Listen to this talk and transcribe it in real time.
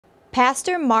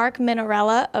Pastor Mark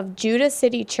Minarella of Judah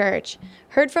City Church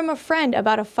heard from a friend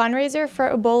about a fundraiser for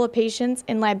Ebola patients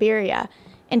in Liberia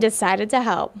and decided to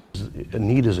help. A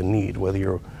need is a need, whether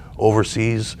you're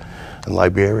overseas in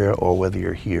Liberia or whether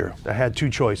you're here. I had two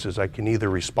choices. I can either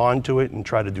respond to it and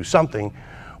try to do something,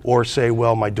 or say,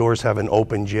 well, my doors haven't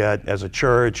opened yet as a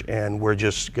church and we're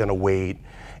just going to wait.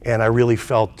 And I really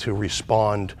felt to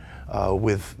respond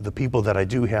with the people that I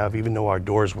do have, even though our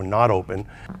doors were not open.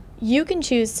 You can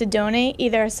choose to donate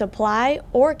either a supply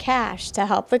or cash to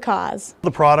help the cause. The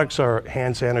products are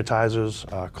hand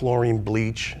sanitizers, chlorine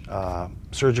bleach,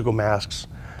 surgical masks,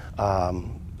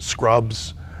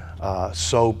 scrubs,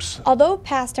 soaps. Although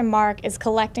Pastor Mark is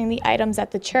collecting the items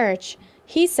at the church,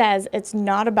 he says it's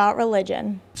not about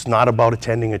religion. It's not about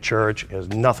attending a church. It has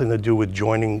nothing to do with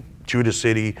joining Judah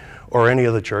City or any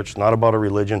other church. It's not about a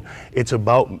religion. It's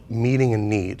about meeting a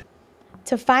need.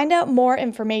 To find out more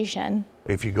information,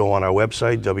 if you go on our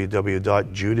website,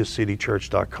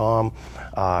 www.judahcitychurch.com,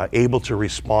 able to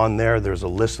respond there. There's a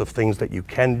list of things that you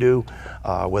can do,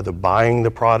 whether buying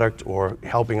the product or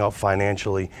helping out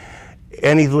financially.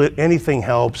 Anything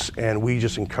helps, and we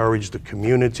just encourage the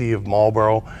community of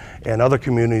Marlborough and other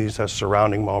communities that are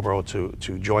surrounding Marlborough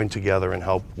to join together and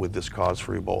help with this cause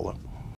for Ebola.